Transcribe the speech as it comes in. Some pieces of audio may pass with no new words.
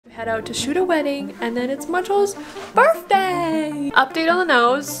head out to shoot a wedding, and then it's Mutchell's birthday! Update on the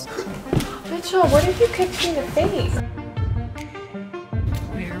nose. Mutchell, what if you kicked me in the face?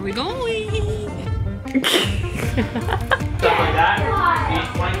 Where are we going?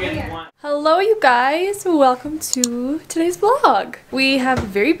 Hello you guys, welcome to today's vlog. We have a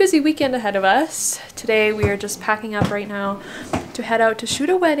very busy weekend ahead of us. Today we are just packing up right now to head out to shoot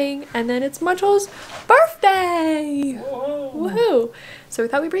a wedding, and then it's Mutchell's birthday! Whoa. Woohoo! So we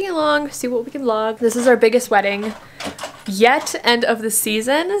thought we'd bring it along, see what we can vlog. This is our biggest wedding yet, end of the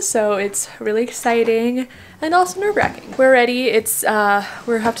season, so it's really exciting and also nerve-wracking. We're ready. It's we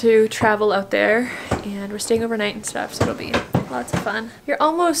have to travel out there and we're staying overnight and stuff, so it'll be lots of fun. You're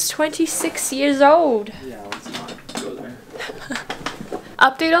almost 26 years old. Yeah, let's not go there.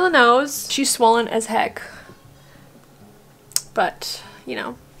 Update on the nose. She's swollen as heck. But, you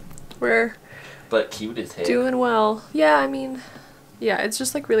know, we're cute as heck. Doing well. Yeah, I mean, yeah, it's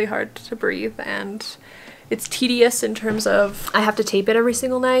just like really hard to breathe, and it's tedious in terms of I have to tape it every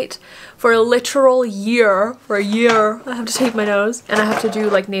single night for a literal year. For a year, I have to tape my nose, and I have to do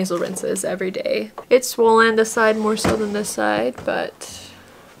like nasal rinses every day. It's swollen this side more so than this side, but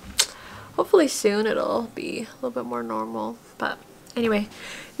hopefully soon it'll be a little bit more normal. But anyway,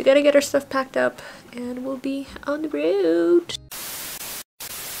 we gotta get our stuff packed up and we'll be on the road.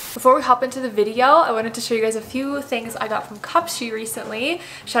 Before we hop into the video, I wanted to show you guys a few things I got from Cupshe recently.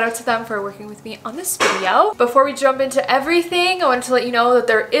 Shout out to them for working with me on this video. Before we jump into everything, I wanted to let you know that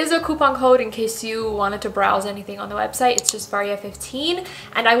there is a coupon code in case you wanted to browse anything on the website. It's just Varia15,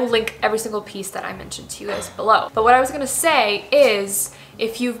 and I will link every single piece that I mentioned to you guys below. But what I was gonna say is,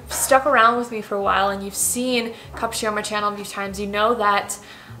 if you've stuck around with me for a while and you've seen Cupshe on my channel a few times, you know that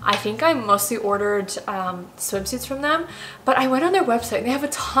I think I mostly ordered swimsuits from them, but I went on their website and they have a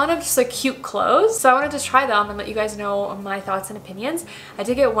ton of just like cute clothes. So I wanted to try them and let you guys know my thoughts and opinions. I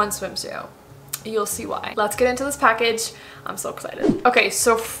did get one swimsuit. You'll see why. Let's get into this package. I'm so excited. Okay,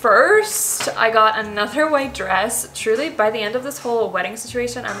 so first I got another white dress. Truly, by the end of this whole wedding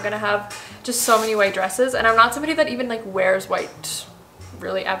situation, I'm gonna have just so many white dresses, and I'm not somebody that even like wears white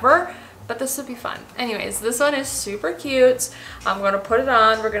really ever. But this would be fun. Anyways, this one is super cute. I'm going to put it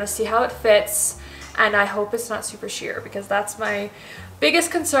on. We're going to see how it fits. And I hope it's not super sheer, because that's my biggest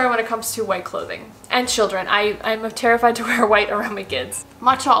concern when it comes to white clothing. And children. I'm terrified to wear white around my kids.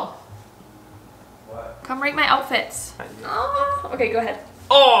 Mutchell. What? Come rate my outfits. Oh, okay, go ahead.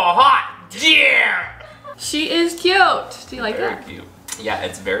 Oh, hot! Yeah! She is cute. Do you like that? Very cute. Yeah,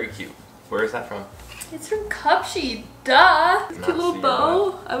 it's very cute. Where is that from? It's from Cupshe, duh! Cute little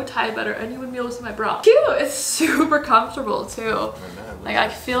bow. I would tie it better and you wouldn't be able to see my bra. Cute! It's super comfortable too. Like, I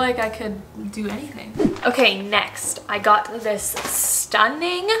feel like I could do anything. Okay, next, I got this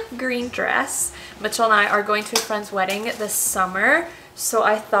stunning green dress. Mitchell and I are going to a friend's wedding this summer, so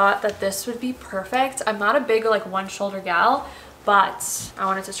I thought that this would be perfect. I'm not a big like one shoulder gal, but I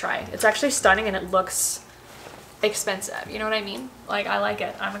wanted to try. It's actually stunning and it looks expensive, you know what I mean? Like, I like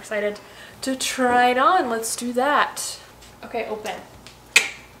it. I'm excited to try it on. Let's do that. Okay, open.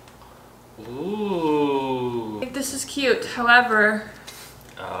 Ooh. I think this is cute. However,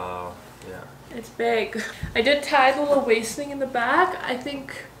 yeah. It's big. I did tie the little waist thing in the back. I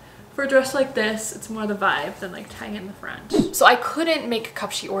think for a dress like this, it's more the vibe than like tying it in the front. So I couldn't make a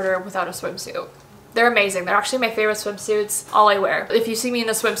Cupshe order without a swimsuit. They're amazing. They're actually my favorite swimsuits. All I wear. If you see me in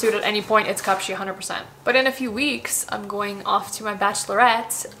a swimsuit at any point, it's Cupshe 100%. But in a few weeks, I'm going off to my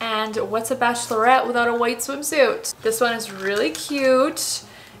bachelorette. And what's a bachelorette without a white swimsuit? This one is really cute.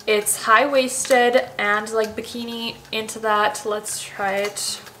 It's high-waisted and like bikini into that. Let's try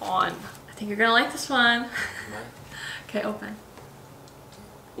it on. I think you're gonna like this one. Okay, open.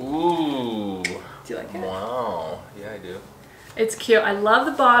 Ooh. Do you like it? Wow. Yeah, I do. It's cute. I love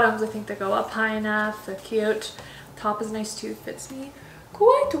the bottoms. I think they go up high enough. They're cute. Top is nice too. Fits me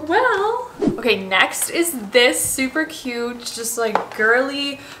quite well. Okay, next is this super cute, just like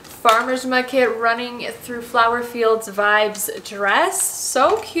girly farmer's market running through flower fields vibes dress.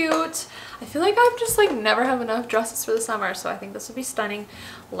 So cute. I feel like I've just like never have enough dresses for the summer, so I think this would be stunning.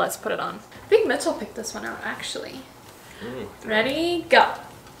 Let's put it on. I think Mitchell picked this one out actually. Ready? Go.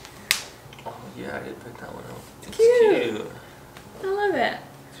 Oh yeah, I did pick that one out. It's cute. I love it.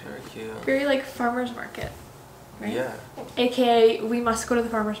 It's very cute. Very like farmer's market, right? Yeah. AKA, we must go to the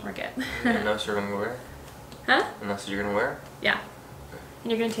farmer's market. And that's what you're gonna wear? Huh? And that's what you're gonna wear? Yeah.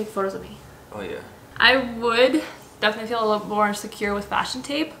 And you're gonna take photos of me. Oh yeah. I would definitely feel a little more secure with fashion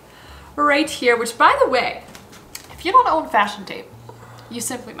tape right here, which by the way, if you don't own fashion tape, you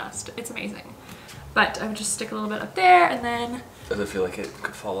simply must. It's amazing. But I would just stick a little bit up there and then... Does it feel like it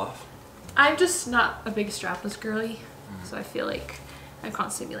could fall off? I'm just not a big strapless girly, so I feel like I'm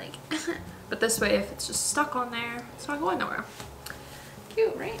constantly like, but this way, if it's just stuck on there, it's not going nowhere.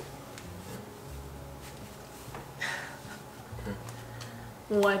 Cute, right?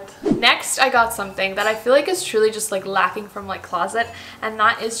 What? Next, I got something that I feel like is truly just like lacking from like closet, and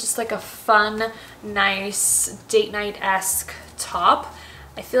that is just like a fun, nice date night-esque top.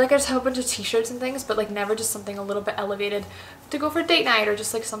 I feel like I just have a bunch of t-shirts and things, but like never just something a little bit elevated to go for date night or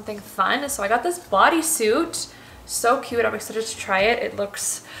just like something fun. So I got this bodysuit. So cute. I'm excited to try it. It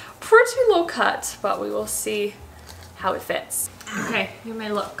looks pretty low cut, but we will see how it fits. Okay, you may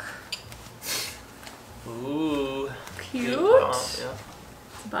look. Ooh. Cute. Yeah.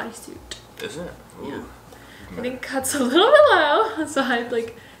 It's a bodysuit. Is it? Ooh. Yeah. I think it cuts a little bit low, so I'd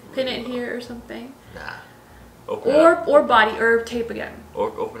like pin it here or something. Nah. Or body or tape again. Or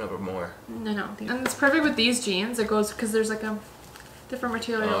open up more. No. And it's perfect with these jeans. It goes because there's like a different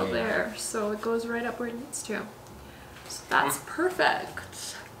material there, so it goes right up where it needs to. So that's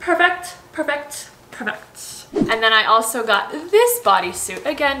perfect. Perfect. And then I also got this bodysuit.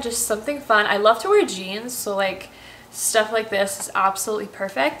 Again, just something fun. I love to wear jeans, so like stuff like this is absolutely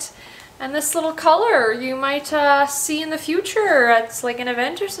perfect. And this little color you might see in the future at like an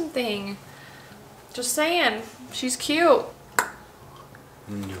event or something. Just saying, she's cute.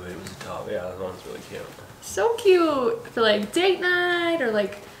 Knew it was a top. Yeah, that one's really cute. So cute for like date night or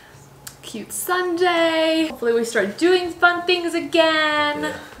like cute Sunday. Hopefully we start doing fun things again.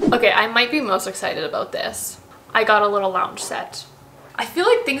 Yeah. Okay, I might be most excited about this. I got a little lounge set. I feel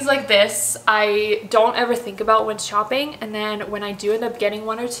like things like this I don't ever think about when shopping, and then when I do end up getting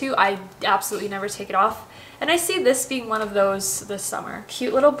one or two, I absolutely never take it off. And I see this being one of those this summer.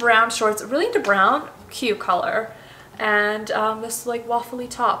 Cute little brown shorts, really into brown, cute color. And this like waffly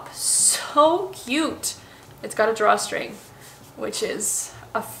top, so cute. It's got a drawstring, which is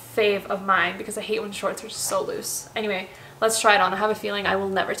a fave of mine because I hate when shorts are just so loose. Anyway, let's try it on. I have a feeling I will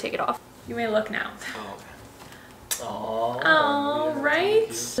never take it off. You may look now. Oh, right?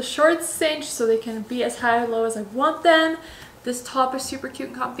 The shorts cinch so they can be as high or low as I want them. This top is super cute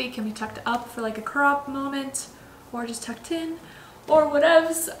and comfy, can be tucked up for like a crop moment, or just tucked in, or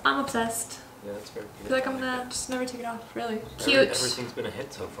whatevs. I'm obsessed. Yeah, that's very cute. I feel like I'm gonna just never take it off, really. Cute. Everything's been a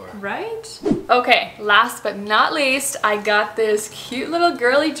hit so far. Right? Okay, last but not least, I got this cute little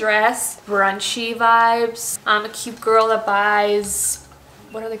girly dress. Brunchy vibes. I'm a cute girl that buys,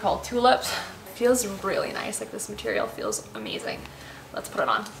 what are they called? Tulips? Feels really nice, like this material feels amazing. Let's put it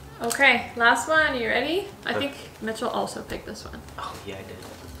on. Okay, last one. Are you ready? I think Mitchell also picked this one. Oh yeah, I did.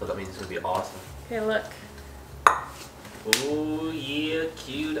 So that means it's gonna be awesome. Okay, look. Oh yeah,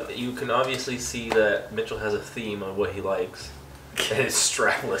 cute. You can obviously see that Mitchell has a theme on what he likes. And it's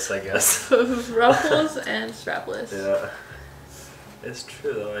strapless, I guess. Ruffles and strapless. Yeah. It's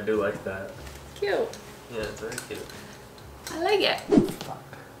true though, I do like that. Cute. Yeah, it's very cute. I like it. Fuck.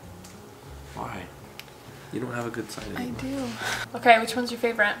 Why? You don't have a good side anymore. I do. Okay, which one's your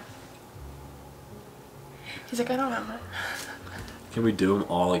favorite? He's like, I don't remember. Can we do them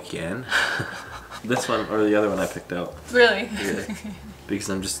all again? This one or the other one I picked out. Really? Yeah. Because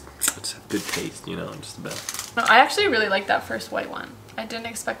I just have good taste, you know, I'm just the best. No, I actually really like that first white one. I didn't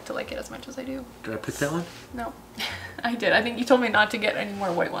expect to like it as much as I do. Did I pick that one? No. I did. I think you told me not to get any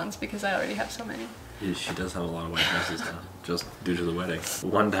more white ones because I already have so many. Yeah, she does have a lot of white dresses now, just due to the wedding.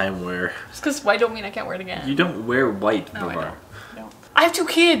 One time wear. Just because white don't mean I can't wear it again. You don't wear white, No, Navarre. I don't. I have 2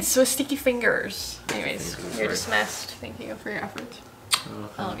 kids, so sticky fingers. Anyways, you're dismissed. Thank you for your efforts.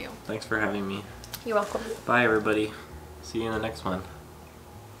 Okay. I love you. Thanks for having me. You're welcome. Bye, everybody. See you in the next one.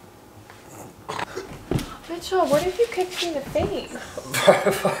 Mitchell, what if you kicked me in the face?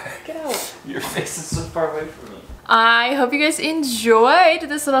 Get out. Your face is so far away from me. I hope you guys enjoyed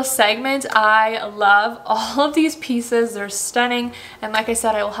this little segment. I love all of these pieces. They're stunning. And like I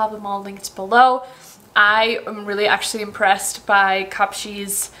said, I will have them all linked below. I am really actually impressed by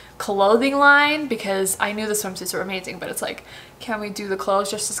Cupshe's clothing line because I knew the swimsuits were amazing, but it's like, can we do the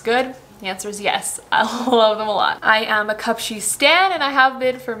clothes just as good? The answer is yes. I love them a lot. I am a Cupshe stan, and I have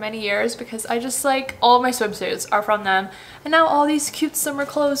been for many years because I just like all of my swimsuits are from them, and now all these cute summer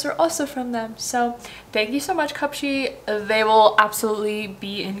clothes are also from them. So thank you so much, Cupshe. They will absolutely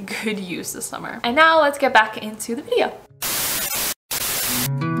be in good use this summer. And now let's get back into the video.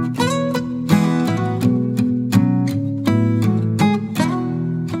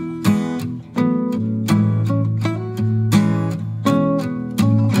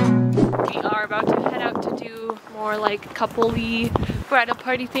 Like couple-y bridal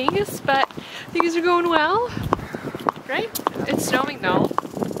party things, but things are going well, right? It's snowing though.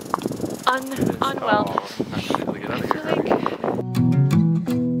 Unwell. I feel like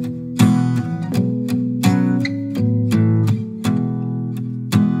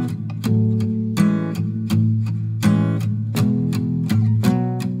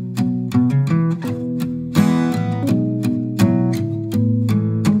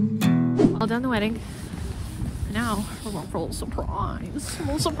wedding. Now we're going for a little surprise. A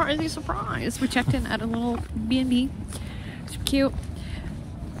little surprisey surprise. We checked in at a little B&B. It's cute.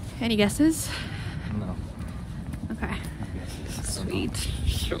 Any guesses? No. Okay. Sweet.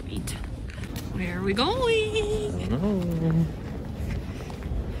 Sweet. Where are we going? I don't know.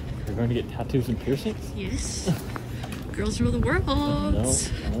 We're going to get tattoos and piercings? Yes. Girls rule the world. No.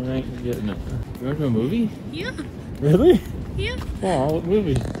 Alright, no. We're going to a movie? Yeah. Really? Yeah. Wow, what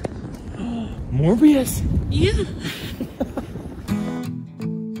movie? Morbius? Yeah.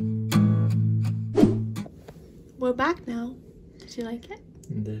 We're back now. Did you like it?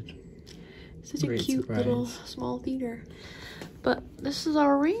 Did. Such a cute little small theater. But this is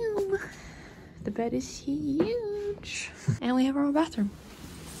our room. The bed is huge. And we have our own bathroom.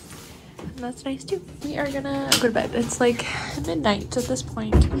 And that's nice too. We are gonna go to bed. It's like midnight at this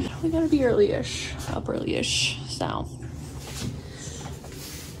point. We gotta be early-ish. Up early-ish. So.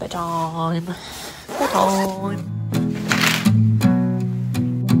 Bedtime. Bedtime.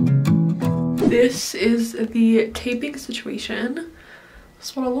 This is the taping situation.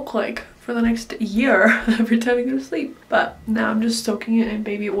 That's what I look like for the next year every time I go to sleep. But now I'm just soaking it in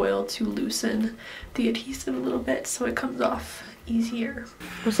baby oil to loosen the adhesive a little bit so it comes off easier.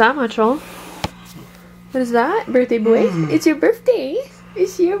 What's that, Mutchell? What is that? Birthday boy? It's your birthday.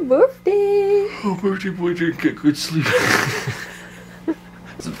 It's your birthday. Oh, birthday boy didn't get good sleep.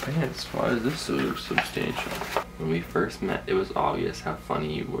 Advanced. Why is this so substantial? When we first met, it was obvious how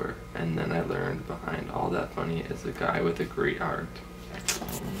funny you were, and then I learned behind all that funny is a guy with a great heart.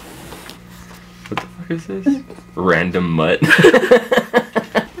 What the fuck is this? Random mutt.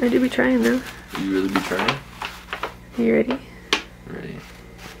 I do be trying though. You really be trying? Are you ready? Ready.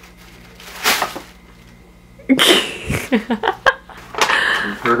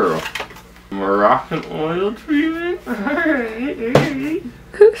 Girl. Moroccan oil treatment?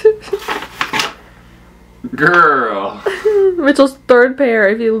 Girl. Mitchell's third pair.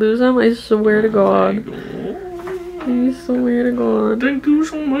 If you lose them, I swear to God. I swear to God. Thank you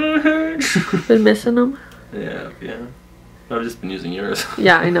so much. Been missing them? Yeah. I've just been using yours.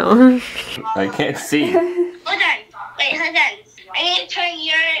 Yeah, I know. I can't see. Hold on. Wait, hold on. I need to turn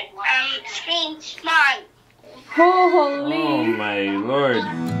your screen small. Holy. Oh my lord.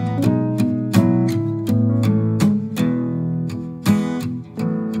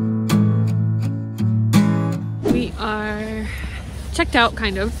 We are checked out,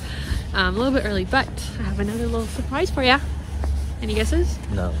 kind of. A little bit early, but I have another little surprise for ya. Any guesses?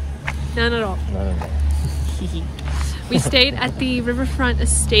 No. None at all. None at all. We stayed at the Riverfront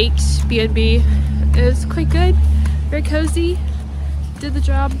Estate B&B. It was quite good. Very cozy. Did the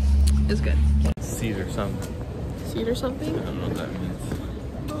job. It was good. Seed or something. Seed or something? I don't know what that means.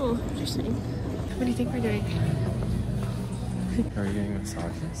 Oh, interesting. What do you think we're doing? Are we getting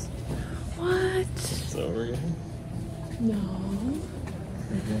massages? What? Is that what we're getting? No.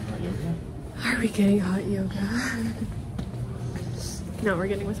 Are we getting hot yoga? Are we getting hot yoga? No, we're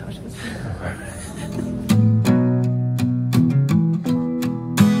getting massages. Okay.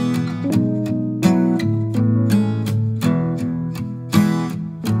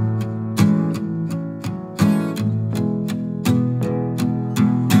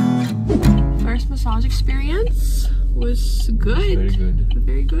 First massage experience was good. Very good.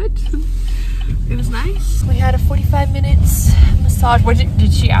 Very good. It was nice. We had a 45 minutes massage. What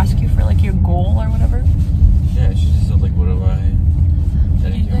did she ask you for, like, your goal or whatever? Yeah, she just said, like,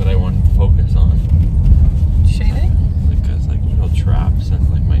 anything that I want to focus on. Did she say anything? Because, like, you know, traps and,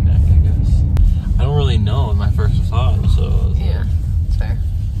 like, my neck, I guess. I don't really know my first massage, so. Yeah, it's fair.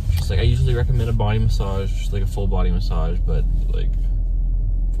 She's like, I usually recommend a body massage, like a full body massage, but, like,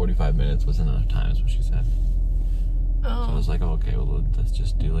 45 minutes wasn't enough time, is what she said. Oh. So I was like, oh, okay, well, let's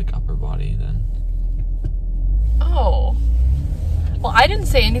just do, like, upper body then. Oh. Well, I didn't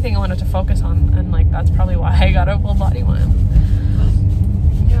say anything I wanted to focus on, and, like, that's probably why I got a full body one.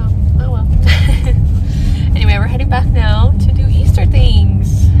 Yeah, oh well. Anyway, we're heading back now to do Easter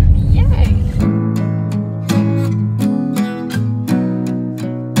things. Yay!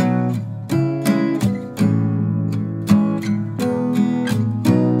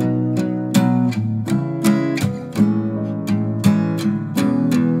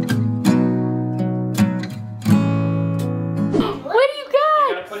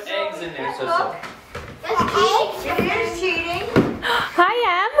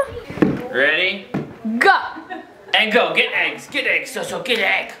 Ready? Go! And go, get eggs, so get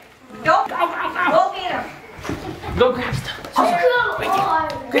egg. Go get him. Go grab stuff.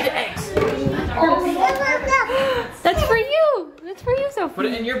 Get the eggs. That's for you. That's for you, Sophie. Put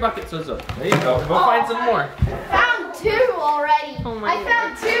it in your bucket, Soso. There you go. Go find some more. Found 2 already. Oh my I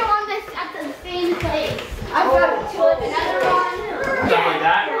found 2 on this at the same place. I found 2 at another one. Stuff like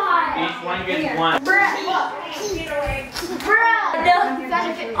that. Each one gets 1. Bruh, look. Bruh.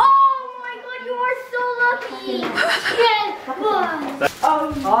 Oh my god, you are so lucky. Yes.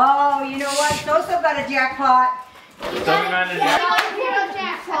 Oh, you know what? Soso got a jackpot. Doesn't matter.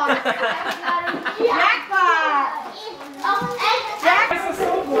 Jackpot. Jackpot!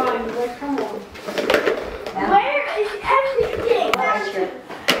 Where is everything?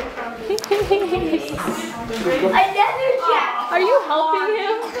 Another jackpot. Are you helping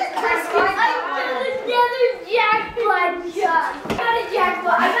him? Another jackpot jug. I got a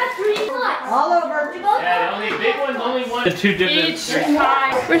jackpot. I got 3 slots. All over. Yeah, the only big one's only 1. The 2 different.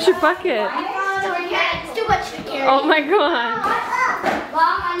 Where's your bucket? It's too much to carry. Oh my god.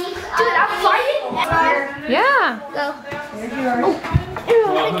 Mom, I need to. Dude, I'm fighting. Yeah.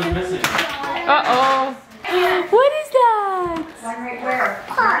 Well, who's missing? Uh-oh. What is that? One right where?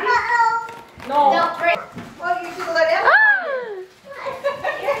 No, right. Well, you should let him. Ah!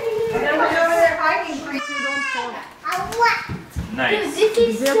 Then we're over there hiding for you. Nice. This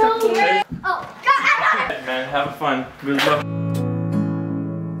is so weird. Oh, God, I got it. Man, have fun. Good luck.